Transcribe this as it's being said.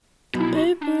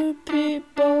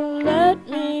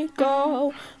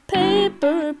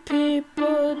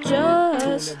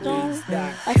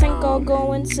I'll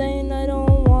go insane, I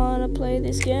don't wanna play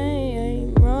this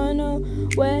game. Run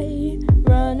away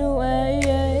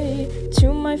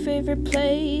to my favorite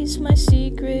place, my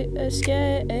secret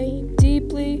escape,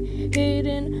 deeply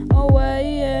hidden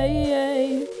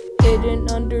away, hidden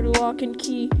under lock and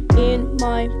key in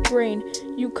my brain.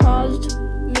 You caused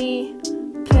me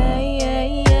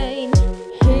pain,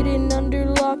 hidden under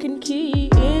lock and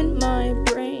key in my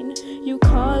brain. You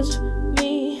caused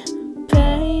me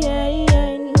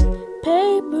pain.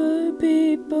 Paper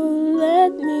people,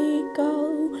 let me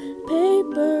go.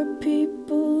 Paper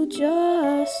people,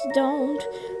 just don't.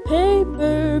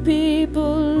 Paper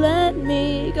people, let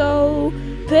me go.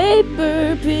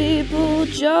 Paper people,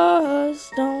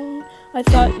 just don't. I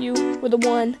thought you were the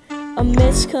one, a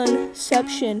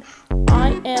misconception.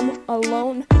 I am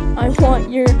alone, I want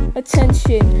your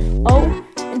attention. Oh,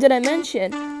 and did I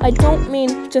mention, I don't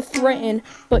mean to threaten,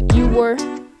 but you were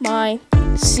my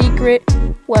secret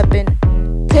weapon.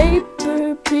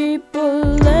 Paper people,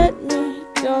 let me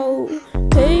go.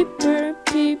 Paper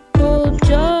people,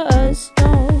 just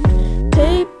don't.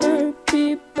 Paper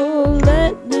people,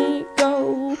 let me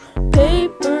go.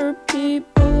 Paper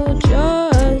people,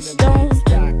 just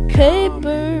don't.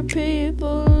 Paper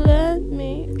people, let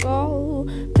me go.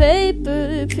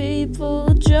 Paper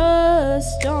people,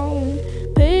 just don't.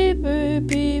 Paper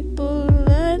people,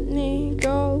 let me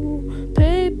go.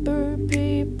 Paper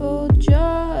people,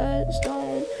 just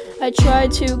don't. I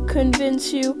tried to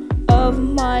convince you of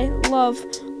my love,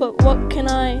 but what can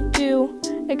I do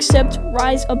except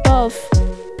rise above?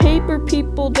 Paper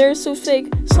people, they're so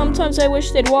fake, sometimes I wish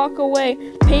they'd walk away.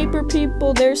 Paper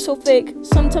people, they're so fake,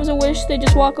 sometimes I wish they'd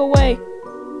just walk away.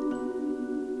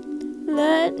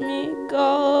 Let me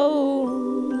go,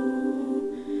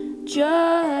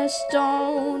 just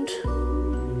don't.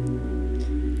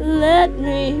 Let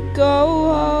me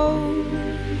go,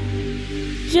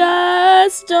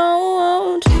 just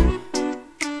don't.